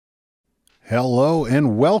Hello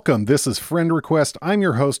and welcome. This is Friend Request. I'm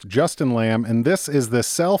your host, Justin Lamb, and this is the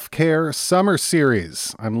Self-Care Summer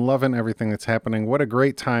Series. I'm loving everything that's happening. What a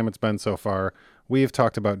great time it's been so far. We've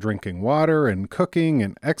talked about drinking water and cooking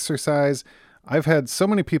and exercise. I've had so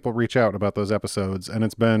many people reach out about those episodes, and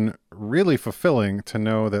it's been really fulfilling to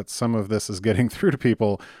know that some of this is getting through to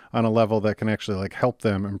people on a level that can actually help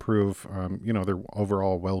them improve, their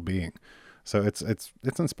overall well-being. So it's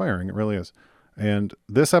inspiring. It really is. And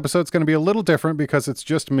this episode's going to be a little different because it's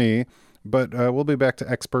just me, but we'll be back to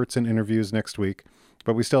experts and interviews next week.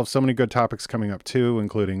 But we still have so many good topics coming up too,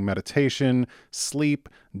 including meditation, sleep,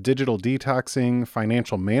 digital detoxing,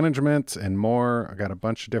 financial management, and more. I got a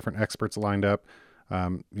bunch of different experts lined up,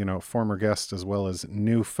 former guests as well as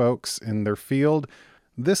new folks in their field.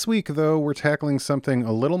 This week, though, we're tackling something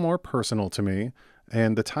a little more personal to me,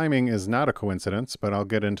 and the timing is not a coincidence, but I'll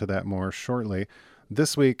get into that more shortly.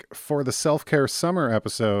 This week, for the Self-Care Summer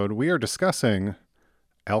episode, we are discussing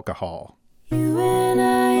alcohol. You and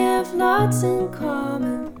I have lots in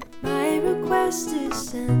common. My request is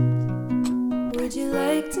sent. Would you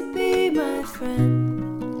like to be my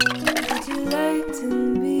friend? Would you like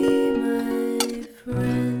to be my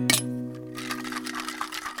friend?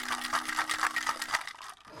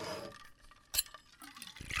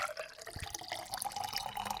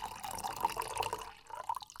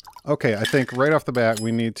 Okay, I think right off the bat,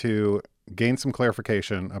 we need to gain some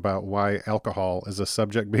clarification about why alcohol is a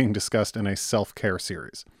subject being discussed in a self-care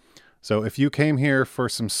series. So if you came here for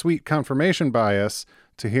some sweet confirmation bias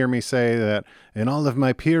to hear me say that in all of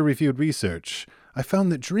my peer-reviewed research, I found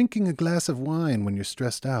that drinking a glass of wine when you're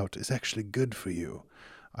stressed out is actually good for you,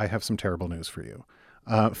 I have some terrible news for you.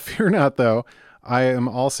 Fear not, though. I am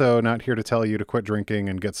also not here to tell you to quit drinking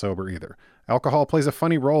and get sober either. Alcohol plays a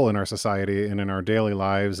funny role in our society and in our daily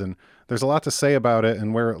lives, and there's a lot to say about it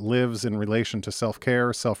and where it lives in relation to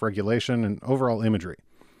self-care, self-regulation, and overall imagery.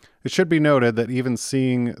 It should be noted that even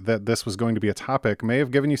seeing that this was going to be a topic may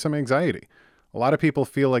have given you some anxiety. A lot of people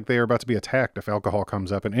feel like they are about to be attacked if alcohol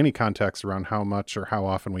comes up in any context around how much or how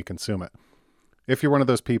often we consume it. If you're one of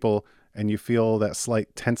those people and you feel that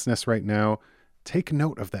slight tenseness right now, take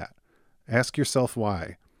note of that. Ask yourself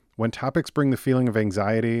why. When topics bring the feeling of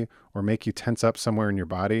anxiety or make you tense up somewhere in your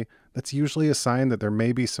body, that's usually a sign that there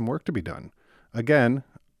may be some work to be done. Again,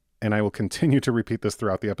 and I will continue to repeat this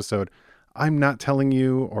throughout the episode, I'm not telling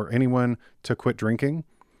you or anyone to quit drinking.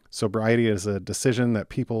 Sobriety is a decision that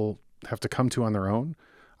people have to come to on their own.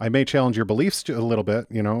 I may challenge your beliefs a little bit,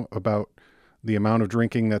 about the amount of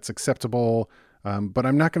drinking that's acceptable, but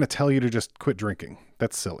I'm not going to tell you to just quit drinking.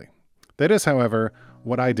 That's silly. That is, however,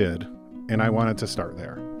 what I did, and I wanted to start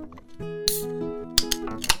there.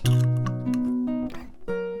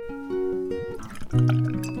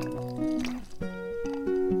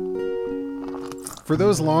 For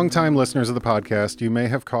those longtime listeners of the podcast, you may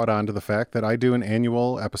have caught on to the fact that I do an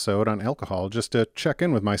annual episode on alcohol just to check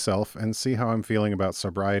in with myself and see how I'm feeling about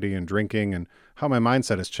sobriety and drinking and how my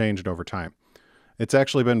mindset has changed over time. It's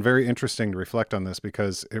actually been very interesting to reflect on this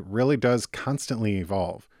because it really does constantly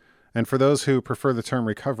evolve. And for those who prefer the term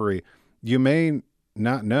recovery, you may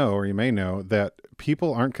not know, or you may know, that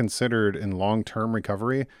people aren't considered in long-term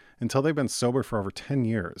recovery until they've been sober for over 10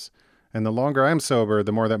 years. And the longer I'm sober,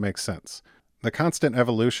 the more that makes sense. The constant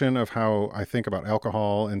evolution of how I think about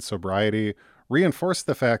alcohol and sobriety reinforced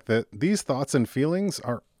the fact that these thoughts and feelings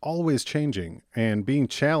are always changing and being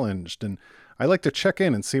challenged, and I like to check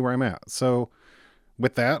in and see where I'm at. So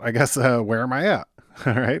with that, I guess, where am I at?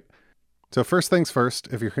 All right. So first things first,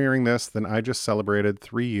 if you're hearing this, then I just celebrated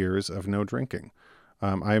 3 years of no drinking.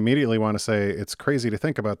 I immediately want to say it's crazy to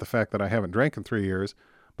think about the fact that I haven't drank in 3 years,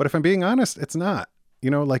 but if I'm being honest, it's not.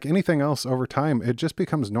 Like anything else over time, it just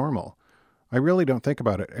becomes normal. I really don't think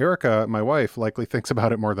about it. Erica, my wife, likely thinks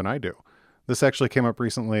about it more than I do. This actually came up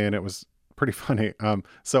recently and it was pretty funny.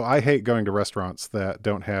 So I hate going to restaurants that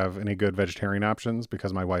don't have any good vegetarian options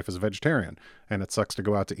because my wife is a vegetarian and it sucks to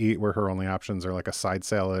go out to eat where her only options are like a side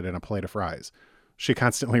salad and a plate of fries. She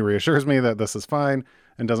constantly reassures me that this is fine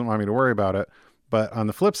and doesn't want me to worry about it. But on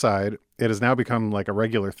the flip side, it has now become like a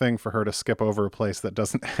regular thing for her to skip over a place that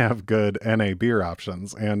doesn't have good NA beer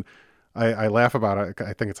options. And I laugh about it.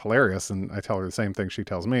 I think it's hilarious. And I tell her the same thing she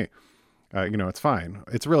tells me. It's fine.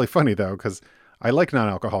 It's really funny, though, because I like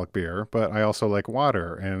non-alcoholic beer, but I also like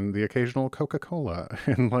water and the occasional Coca-Cola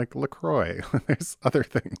and like LaCroix. There's other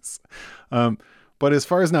things. But as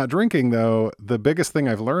far as not drinking, though, the biggest thing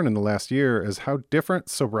I've learned in the last year is how different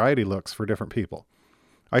sobriety looks for different people.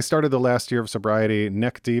 I started the last year of sobriety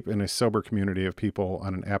neck deep in a sober community of people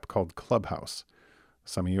on an app called Clubhouse.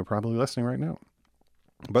 Some of you are probably listening right now.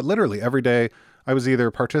 But literally every day I was either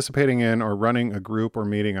participating in or running a group or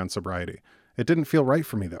meeting on sobriety. It didn't feel right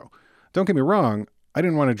for me, though. Don't get me wrong, I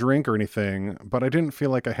didn't want to drink or anything, but I didn't feel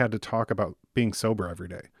like I had to talk about being sober every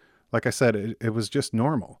day. Like I said, it was just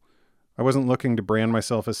normal. I wasn't looking to brand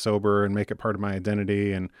myself as sober and make it part of my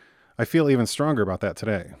identity, and I feel even stronger about that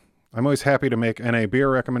today. I'm always happy to make NA beer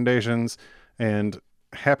recommendations and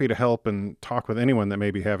happy to help and talk with anyone that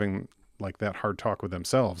may be having like that hard talk with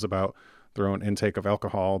themselves about their own intake of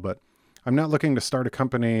alcohol, but I'm not looking to start a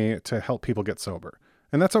company to help people get sober.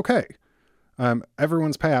 And that's okay.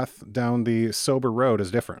 Everyone's path down the sober road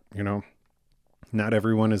is different, you know? Not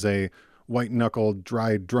everyone is a white-knuckled,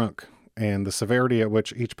 dry drunk, and the severity at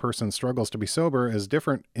which each person struggles to be sober is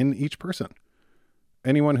different in each person.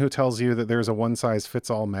 Anyone who tells you that there's a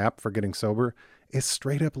one-size-fits-all map for getting sober is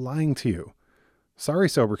straight up lying to you. Sorry,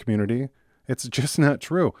 sober community. It's just not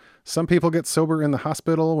true. Some people get sober in the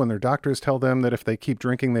hospital when their doctors tell them that if they keep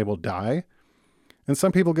drinking, they will die. And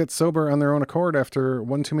some people get sober on their own accord after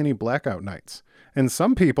one too many blackout nights. And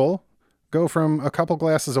some people go from a couple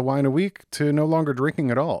glasses of wine a week to no longer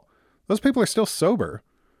drinking at all. Those people are still sober.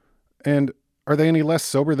 And are they any less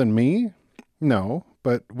sober than me? No,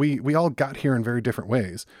 but we all got here in very different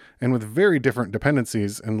ways and with very different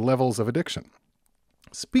dependencies and levels of addiction.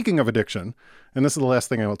 Speaking of addiction, and this is the last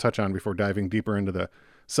thing I will touch on before diving deeper into the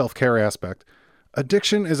self-care aspect,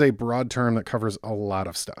 addiction is a broad term that covers a lot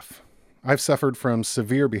of stuff. I've suffered from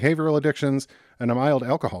severe behavioral addictions and a mild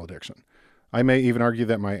alcohol addiction. I may even argue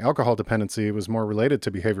that my alcohol dependency was more related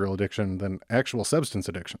to behavioral addiction than actual substance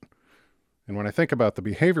addiction. And when I think about the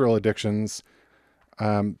behavioral addictions,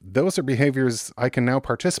 those are behaviors I can now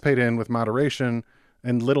participate in with moderation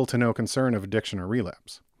and little to no concern of addiction or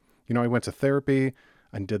relapse. You know, I went to therapy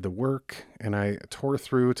and did the work, and I tore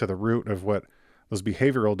through to the root of what those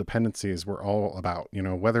behavioral dependencies were all about, you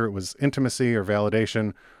know, whether it was intimacy or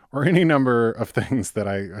validation or any number of things that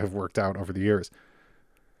I have worked out over the years.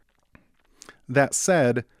 That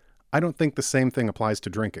said, I don't think the same thing applies to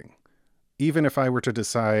drinking. Even if I were to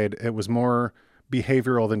decide it was more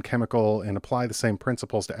behavioral than chemical and apply the same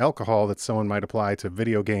principles to alcohol that someone might apply to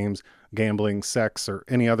video games, gambling, sex, or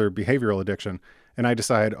any other behavioral addiction, and I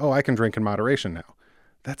decide, oh, I can drink in moderation now.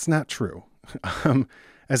 That's not true.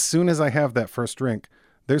 As soon as I have that first drink,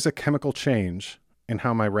 there's a chemical change in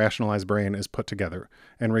how my rationalized brain is put together.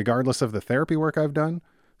 And regardless of the therapy work I've done,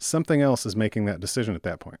 something else is making that decision at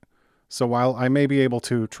that point. So while I may be able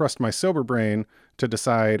to trust my sober brain to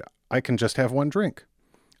decide I can just have one drink,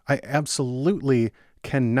 I absolutely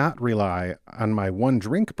cannot rely on my one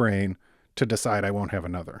drink brain to decide I won't have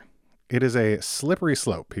another. It is a slippery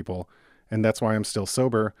slope, people, and that's why I'm still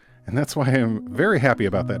sober, and that's why I'm very happy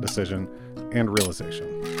about that decision and realization.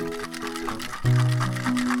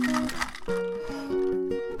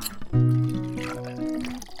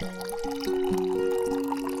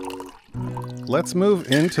 Let's move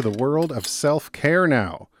into the world of self-care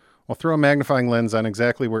now. We'll throw a magnifying lens on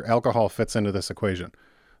exactly where alcohol fits into this equation.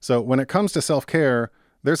 So when it comes to self-care,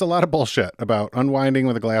 there's a lot of bullshit about unwinding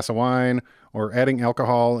with a glass of wine or adding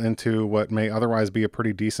alcohol into what may otherwise be a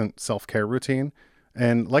pretty decent self-care routine.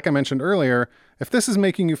 And like I mentioned earlier, if this is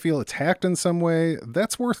making you feel attacked in some way,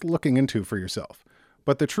 that's worth looking into for yourself.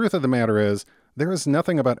 But the truth of the matter is, there is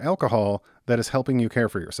nothing about alcohol that is helping you care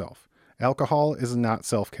for yourself. Alcohol is not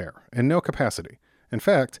self-care, in no capacity. In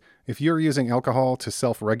fact, if you're using alcohol to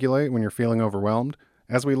self-regulate when you're feeling overwhelmed,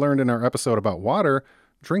 as we learned in our episode about water,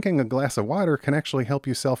 drinking a glass of water can actually help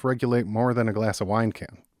you self-regulate more than a glass of wine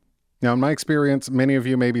can. Now, in my experience, many of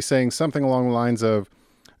you may be saying something along the lines of,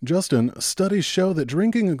 Justin, studies show that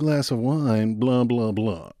drinking a glass of wine, blah, blah,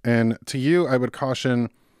 blah. And to you, I would caution,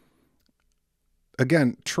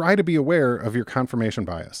 again, try to be aware of your confirmation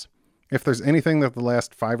bias. If there's anything that the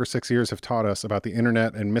last 5 or 6 years have taught us about the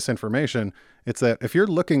internet and misinformation, it's that if you're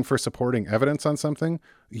looking for supporting evidence on something,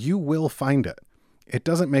 you will find it. It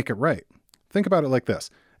doesn't make it right. Think about it like this.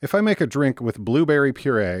 If I make a drink with blueberry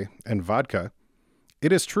puree and vodka,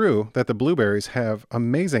 it is true that the blueberries have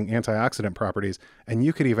amazing antioxidant properties, and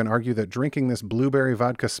you could even argue that drinking this blueberry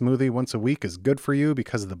vodka smoothie once a week is good for you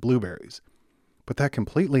because of the blueberries. But that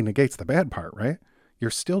completely negates the bad part, right? You're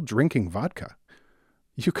still drinking vodka.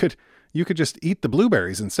 You could just eat the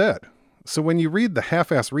blueberries instead. So when you read the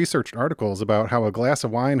half-ass researched articles about how a glass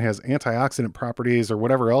of wine has antioxidant properties or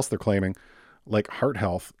whatever else they're claiming, like heart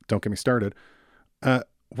health, don't get me started,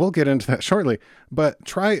 we'll get into that shortly, but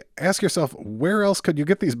ask yourself, where else could you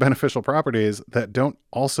get these beneficial properties that don't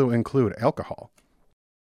also include alcohol?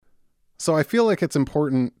 So I feel like it's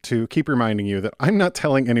important to keep reminding you that I'm not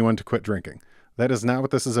telling anyone to quit drinking. That is not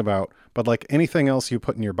what this is about. But like anything else you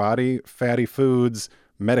put in your body, fatty foods,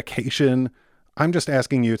 medication, I'm just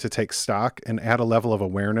asking you to take stock and add a level of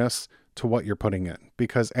awareness to what you're putting in.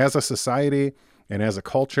 Because as a society and as a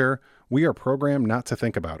culture, we are programmed not to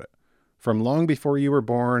think about it. From long before you were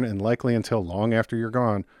born and likely until long after you're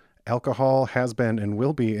gone, alcohol has been and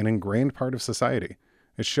will be an ingrained part of society.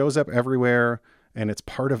 It shows up everywhere and it's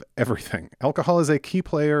part of everything. Alcohol is a key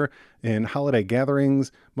player in holiday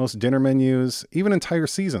gatherings, most dinner menus, even entire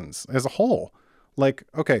seasons as a whole. Like,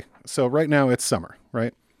 okay, so right now it's summer,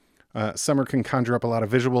 right? Summer can conjure up a lot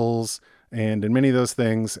of visuals, and in many of those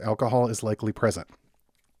things, alcohol is likely present.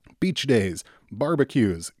 Beach days,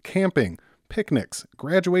 barbecues, camping, picnics,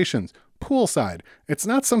 graduations, poolside. It's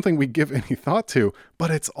not something we give any thought to,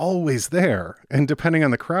 but it's always there. And depending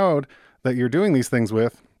on the crowd that you're doing these things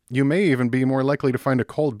with, you may even be more likely to find a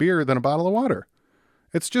cold beer than a bottle of water.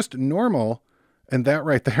 It's just normal, and that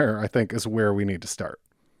right there, I think, is where we need to start.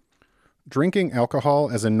 Drinking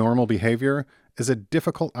alcohol as a normal behavior is a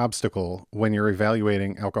difficult obstacle when you're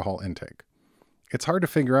evaluating alcohol intake. It's hard to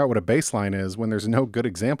figure out what a baseline is when there's no good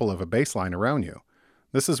example of a baseline around you.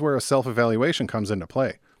 This is where a self-evaluation comes into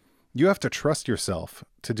play. You have to trust yourself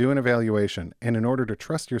to do an evaluation, and in order to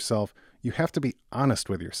trust yourself, you have to be honest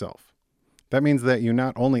with yourself. That means that you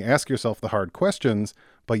not only ask yourself the hard questions,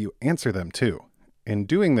 but you answer them too. In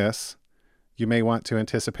doing this, you may want to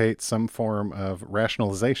anticipate some form of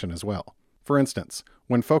rationalization as well. For instance,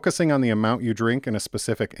 when focusing on the amount you drink in a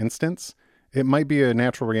specific instance, it might be a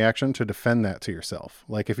natural reaction to defend that to yourself.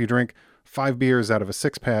 Like if you drink 5 beers out of a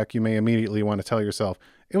 6-pack, you may immediately want to tell yourself,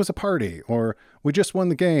 it was a party, or we just won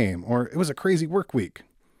the game, or it was a crazy work week.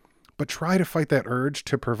 But try to fight that urge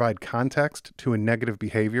to provide context to a negative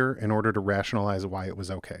behavior in order to rationalize why it was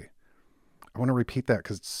okay. I want to repeat that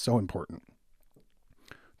because it's so important.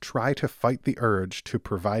 Try to fight the urge to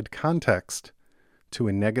provide context to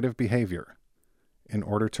a negative behavior in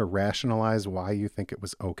order to rationalize why you think it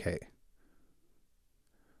was okay.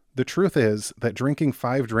 The truth is that drinking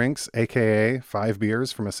 5 drinks, aka 5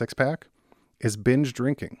 beers from a 6-pack, is binge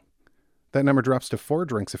drinking. That number drops to 4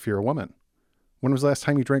 drinks if you're a woman. When was the last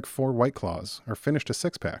time you drank 4 White Claws or finished a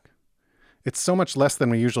 6-pack? It's so much less than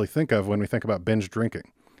we usually think of when we think about binge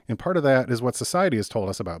drinking. And part of that is what society has told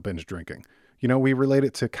us about binge drinking. You know, we relate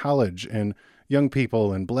it to college and young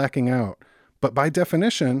people and blacking out. But by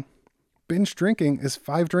definition, binge drinking is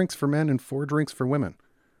 5 drinks for men and 4 drinks for women,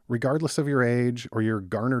 regardless of your age or your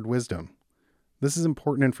garnered wisdom. This is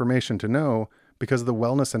important information to know because of the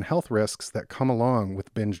wellness and health risks that come along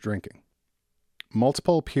with binge drinking.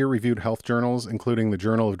 Multiple peer-reviewed health journals, including the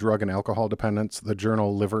Journal of Drug and Alcohol Dependence, the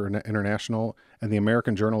Journal Liver International, and the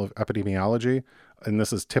American Journal of Epidemiology, and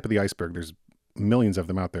this is tip of the iceberg, there's millions of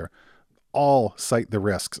them out there, all cite the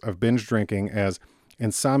risks of binge drinking as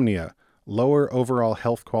insomnia, lower overall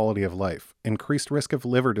health quality of life, increased risk of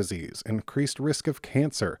liver disease, increased risk of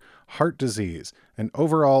cancer, heart disease, and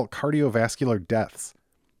overall cardiovascular deaths.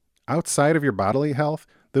 Outside of your bodily health,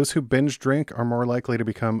 those who binge drink are more likely to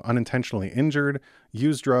become unintentionally injured,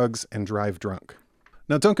 use drugs, and drive drunk.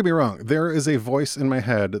 Now, don't get me wrong. There is a voice in my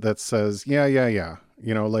head that says, yeah.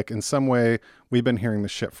 You know, like in some way, we've been hearing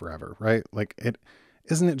this shit forever, right? Like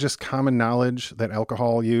isn't it just common knowledge that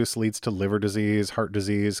alcohol use leads to liver disease, heart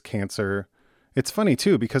disease, cancer? It's funny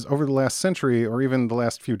too, because over the last century or even the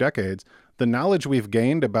last few decades, the knowledge we've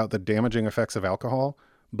gained about the damaging effects of alcohol,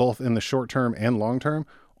 both in the short term and long term,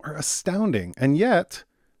 are astounding. And yet,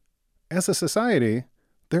 as a society,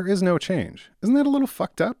 there is no change. Isn't that a little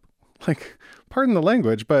fucked up? Like, pardon the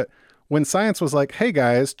language, but when science was like, hey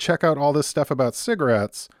guys, check out all this stuff about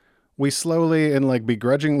cigarettes, we slowly and like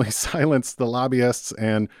begrudgingly silenced the lobbyists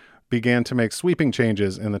and began to make sweeping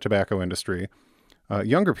changes in the tobacco industry.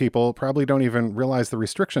 Younger people probably don't even realize the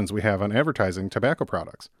restrictions we have on advertising tobacco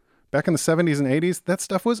products. Back in the 70s and 80s, that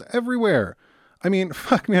stuff was everywhere. I mean,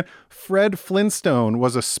 fuck man, Fred Flintstone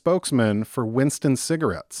was a spokesman for Winston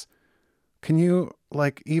cigarettes. Can you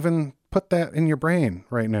like even put that in your brain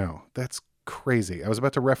right now? That's crazy. I was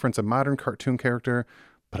about to reference a modern cartoon character,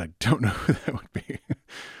 but I don't know who that would be.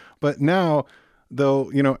 But now, though,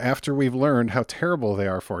 you know, after we've learned how terrible they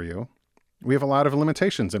are for you, we have a lot of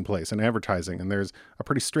limitations in place in advertising, and there's a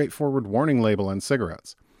pretty straightforward warning label on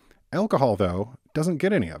cigarettes. Alcohol, though, doesn't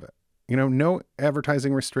get any of it. You know, no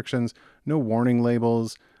advertising restrictions, no warning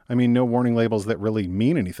labels. I mean, no warning labels that really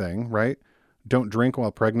mean anything, right? Don't drink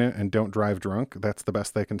while pregnant and don't drive drunk. That's the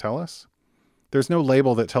best they can tell us. There's no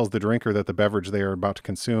label that tells the drinker that the beverage they are about to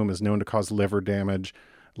consume is known to cause liver damage,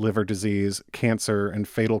 liver disease, cancer, and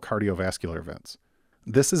fatal cardiovascular events.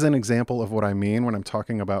 This is an example of what I mean when I'm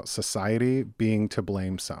talking about society being to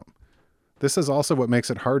blame some. This is also what makes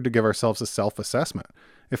it hard to give ourselves a self-assessment.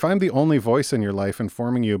 If I'm the only voice in your life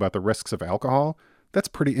informing you about the risks of alcohol, that's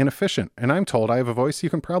pretty inefficient, and I'm told I have a voice you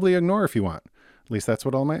can probably ignore if you want. At least that's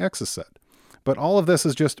what all my exes said. But all of this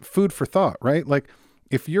is just food for thought, right? Like,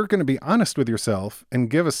 if you're going to be honest with yourself and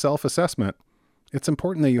give a self-assessment, it's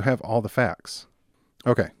important that you have all the facts.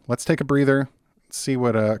 Okay, let's take a breather, see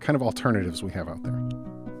what kind of alternatives we have out there.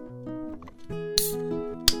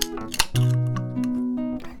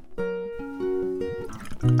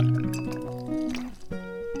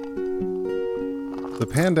 The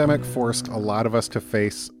pandemic forced a lot of us to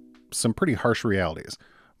face some pretty harsh realities,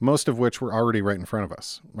 most of which were already right in front of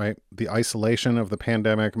us, right? The isolation of the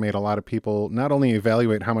pandemic made a lot of people not only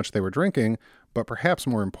evaluate how much they were drinking, but perhaps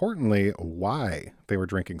more importantly, why they were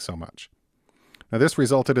drinking so much. Now, this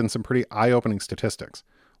resulted in some pretty eye-opening statistics.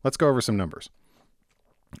 Let's go over some numbers.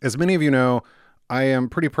 As many of you know, I am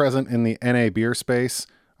pretty present in the NA beer space.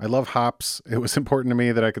 I love hops. It was important to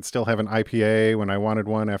me that I could still have an IPA when I wanted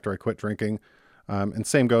one after I quit drinking. And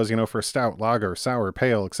same goes, for a stout, lager, sour,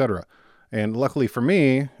 pale, etc. And luckily for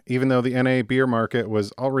me, even though the NA beer market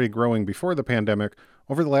was already growing before the pandemic,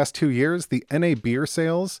 over the last 2 years, the NA beer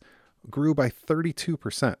sales grew by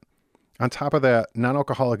 32%. On top of that,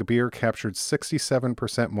 non-alcoholic beer captured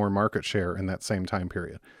 67% more market share in that same time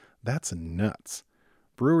period. That's nuts.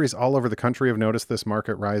 Breweries all over the country have noticed this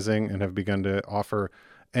market rising and have begun to offer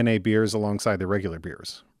NA beers alongside the regular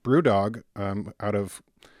beers. Brewdog, out of,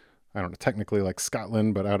 I don't know, technically like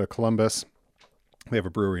Scotland, but out of Columbus. They have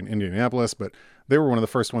a brewery in Indianapolis, but they were one of the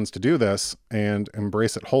first ones to do this and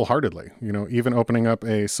embrace it wholeheartedly. Even opening up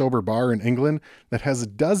a sober bar in England that has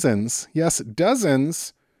dozens, yes,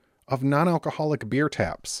 dozens of non-alcoholic beer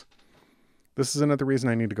taps. This is another reason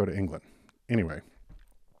I need to go to England. Anyway,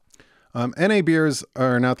 NA beers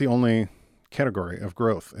are not the only category of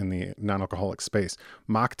growth in the non-alcoholic space.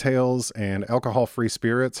 Mocktails and alcohol-free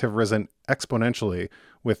spirits have risen exponentially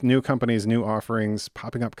with new companies, new offerings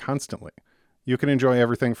popping up constantly. You can enjoy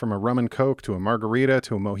everything from a rum and coke to a margarita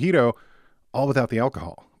to a mojito, all without the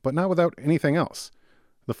alcohol, but not without anything else.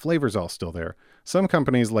 The flavor's all still there. Some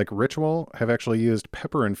companies like Ritual have actually used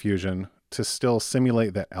pepper infusion to still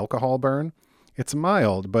simulate that alcohol burn. It's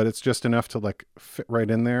mild, but it's just enough to fit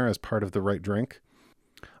right in there as part of the right drink.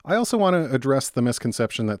 I also want to address the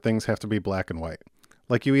misconception that things have to be black and white.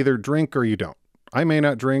 Like you either drink or you don't. I may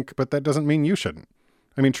not drink, but that doesn't mean you shouldn't.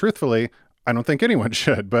 I mean, truthfully, I don't think anyone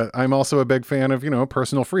should, but I'm also a big fan of,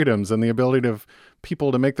 personal freedoms and the ability of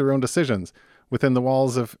people to make their own decisions within the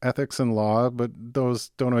walls of ethics and law, but those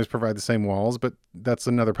don't always provide the same walls, but that's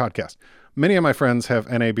another podcast. Many of my friends have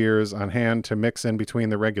NA beers on hand to mix in between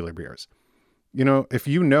the regular beers. If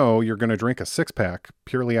you're going to drink a 6-pack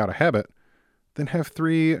purely out of habit, then have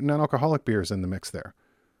 3 non-alcoholic beers in the mix there.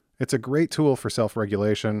 It's a great tool for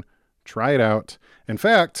self-regulation. Try it out. In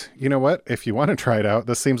fact, you know what? If you want to try it out,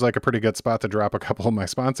 this seems like a pretty good spot to drop a couple of my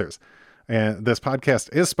sponsors. And this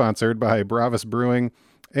podcast is sponsored by Bravus Brewing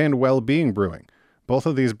and Well-Being Brewing. Both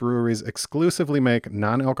of these breweries exclusively make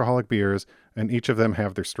non-alcoholic beers, and each of them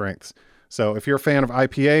have their strengths. So if you're a fan of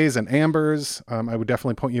IPAs and ambers, I would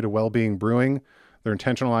definitely point you to Well-Being Brewing. Their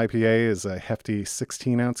Intentional IPA is a hefty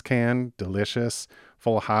 16-ounce can, delicious,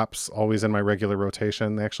 full of hops, always in my regular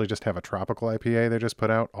rotation. They actually just have a tropical IPA they just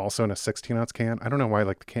put out, also in a 16-ounce can. I don't know why I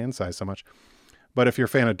like the can size so much. But if you're a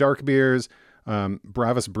fan of dark beers,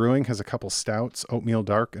 Bravus Brewing has a couple stouts, Oatmeal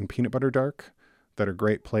Dark and Peanut Butter Dark, that are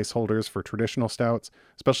great placeholders for traditional stouts,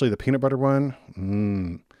 especially the peanut butter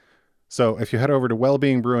one. So if you head over to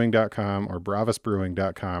wellbeingbrewing.com or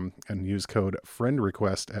bravusbrewing.com and use code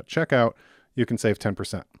FRIENDREQUEST at checkout, you can save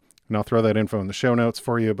 10%. And I'll throw that info in the show notes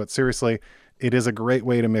for you. But seriously, it is a great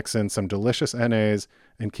way to mix in some delicious NAs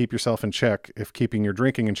and keep yourself in check if keeping your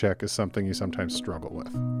drinking in check is something you sometimes struggle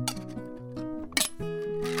with.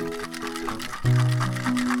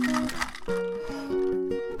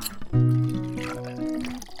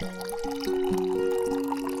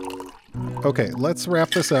 Okay, let's wrap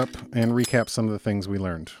this up and recap some of the things we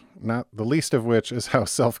learned. Not the least of which is how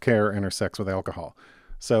self-care intersects with alcohol.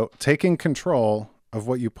 So taking control of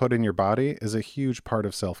what you put in your body is a huge part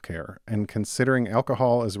of self-care. And considering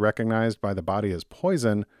alcohol is recognized by the body as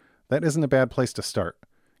poison, that isn't a bad place to start.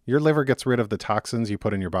 Your liver gets rid of the toxins you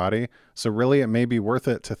put in your body, so really it may be worth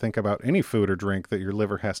it to think about any food or drink that your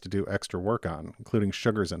liver has to do extra work on, including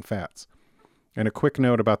sugars and fats. And a quick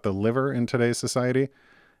note about the liver in today's society.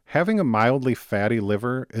 Having a mildly fatty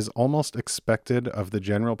liver is almost expected of the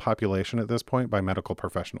general population at this point by medical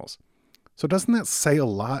professionals. So doesn't that say a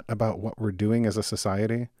lot about what we're doing as a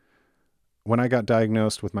society? When I got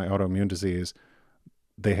diagnosed with my autoimmune disease,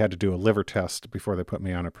 they had to do a liver test before they put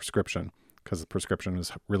me on a prescription because the prescription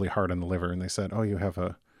was really hard on the liver. And they said, oh, you have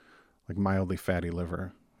a mildly fatty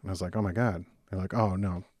liver. And I was like, oh my God. They're like, oh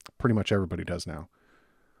no, pretty much everybody does now.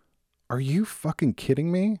 Are you fucking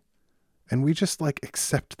kidding me? And we just like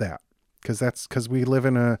accept that because we live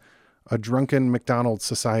in a drunken McDonald's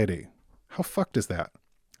society. How fucked is that?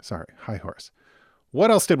 Sorry, high horse. What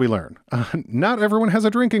else did we learn? Not everyone has a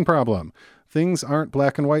drinking problem. Things aren't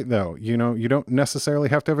black and white, though. You don't necessarily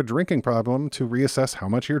have to have a drinking problem to reassess how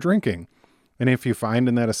much you're drinking. And if you find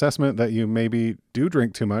in that assessment that you maybe do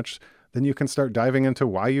drink too much, then you can start diving into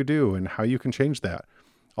why you do and how you can change that.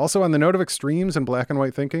 Also, on the note of extremes and black and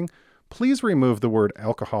white thinking, please remove the word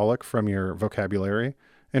alcoholic from your vocabulary.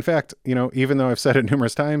 In fact, even though I've said it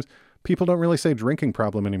numerous times, people don't really say drinking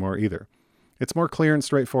problem anymore either. It's more clear and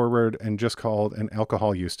straightforward and just called an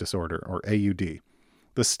alcohol use disorder, or AUD.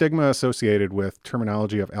 The stigma associated with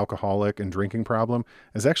terminology of alcoholic and drinking problem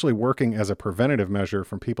is actually working as a preventative measure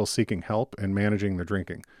from people seeking help and managing their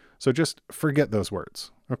drinking. So just forget those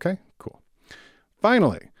words. Okay, cool.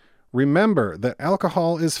 Finally, remember that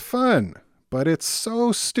alcohol is fun, but it's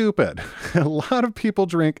so stupid. A lot of people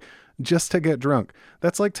drink just to get drunk.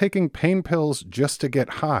 That's like taking pain pills just to get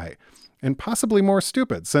high. And possibly more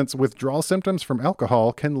stupid, since withdrawal symptoms from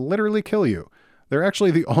alcohol can literally kill you. They're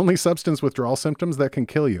actually the only substance withdrawal symptoms that can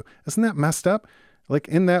kill you. Isn't that messed up? Like,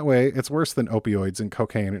 in that way, it's worse than opioids and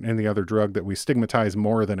cocaine and any other drug that we stigmatize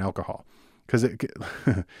more than alcohol. Because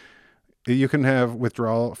you can have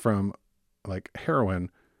withdrawal from, like,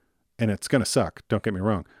 heroin, and it's going to suck, don't get me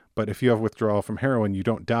wrong. But if you have withdrawal from heroin, you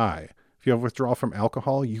don't die. If you have withdrawal from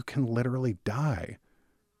alcohol, you can literally die.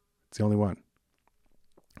 It's the only one.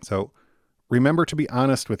 So remember to be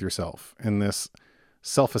honest with yourself in this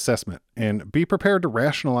self-assessment and be prepared to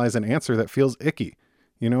rationalize an answer that feels icky.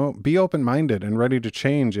 Be open-minded and ready to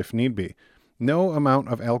change if need be. No amount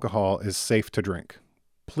of alcohol is safe to drink.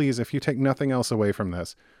 Please, if you take nothing else away from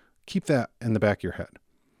this, keep that in the back of your head.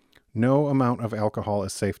 No amount of alcohol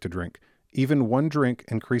is safe to drink. Even one drink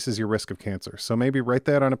increases your risk of cancer. So maybe write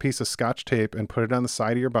that on a piece of Scotch tape and put it on the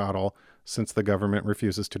side of your bottle, since the government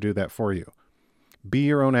refuses to do that for you. Be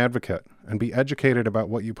your own advocate and be educated about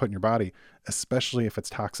what you put in your body, especially if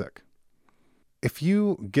it's toxic. If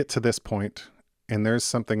you get to this point and there's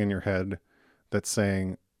something in your head that's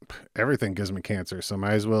saying, everything gives me cancer, so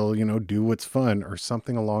might as well, do what's fun, or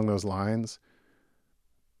something along those lines,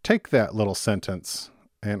 take that little sentence.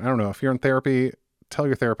 And I don't know, if you're in therapy, tell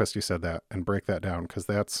your therapist you said that and break that down, because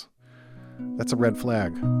that's a red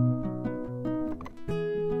flag.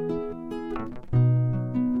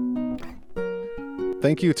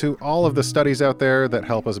 Thank you to all of the studies out there that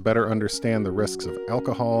help us better understand the risks of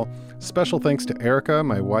alcohol. Special thanks to Erica,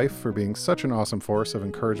 my wife, for being such an awesome force of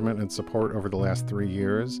encouragement and support over the last 3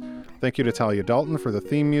 years. Thank you to Talia Dalton for the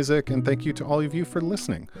theme music, and thank you to all of you for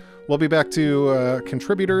listening. We'll be back to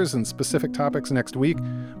contributors and specific topics next week,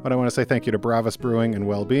 but I want to say thank you to Bravas Brewing and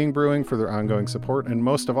Wellbeing Brewing for their ongoing support, and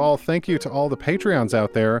most of all, thank you to all the Patreons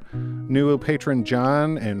out there, new patron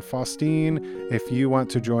John and Faustine. If you want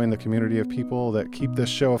to join the community of people that keep this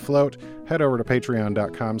show afloat, head over to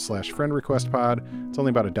patreon.com/friendrequestpod. It's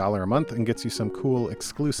only about $1 a month and gets you some cool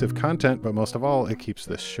exclusive content, but most of all, it keeps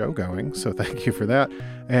this show going, so thank you for that.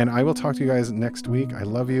 And I will talk to you guys next week. I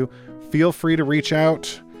love you. Feel free to reach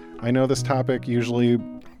out. I know this topic usually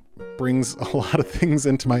brings a lot of things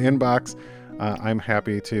into my inbox. I'm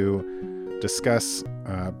happy to discuss,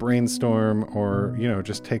 brainstorm, or,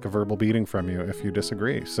 just take a verbal beating from you if you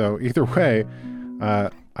disagree. So either way,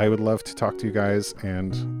 I would love to talk to you guys,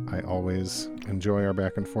 and I always enjoy our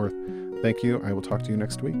back and forth. Thank you. I will talk to you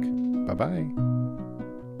next week. Bye-bye.